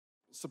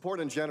support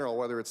in general,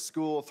 whether it's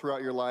school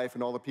throughout your life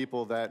and all the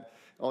people that,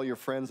 all your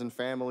friends and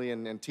family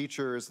and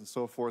teachers and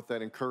so forth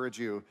that encourage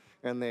you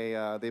and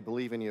they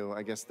believe in you,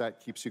 I guess that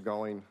keeps you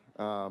going.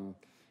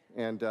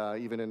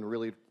 Even in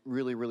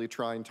really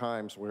trying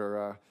times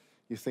where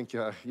you think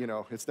you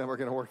know it's never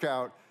going to work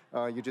out,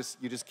 you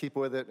just keep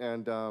with it,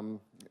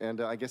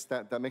 and I guess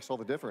that makes all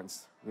the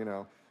difference. You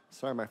know.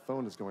 Sorry, my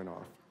phone is going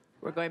off.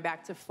 We're going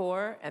back to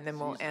 4, and then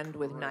we'll end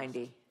with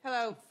 90.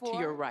 Hello, 4. To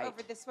your right.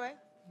 Over this way.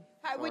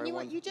 Hi,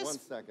 Sorry, you just. 1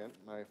 second,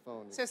 my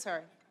phone is So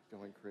sorry.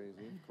 going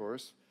crazy. Of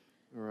course.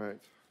 All right.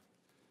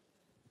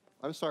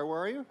 I'm sorry. Where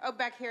are you? Oh,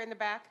 back here in the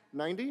back.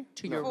 90?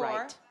 To your 4.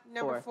 right.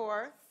 Number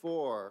 4.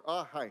 4.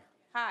 Ah, hi.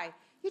 Hi.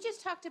 You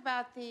just talked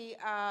about the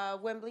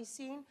Wembley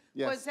scene.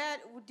 Yes.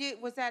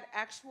 Was that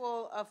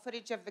actual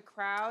footage of the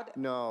crowd?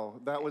 No,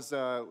 that was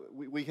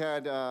we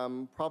had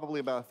probably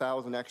about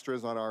 1,000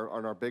 extras on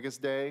our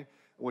biggest day,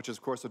 which is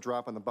of course a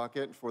drop in the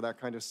bucket for that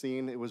kind of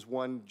scene. It was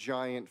one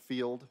giant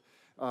field,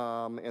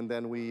 and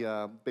then we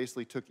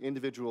basically took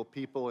individual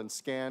people and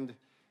scanned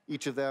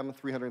each of them,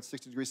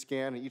 360-degree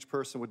scan, and each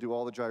person would do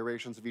all the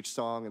gyrations of each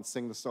song and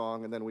sing the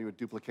song, and then we would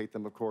duplicate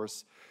them, of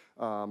course,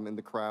 in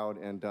the crowd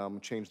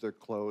and change their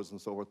clothes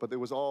and so forth. But it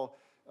was all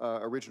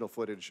original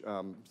footage,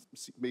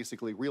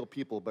 basically real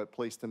people, but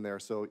placed in there,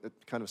 so it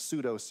kind of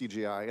pseudo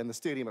CGI. And the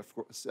stadium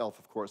itself,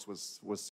 of course, was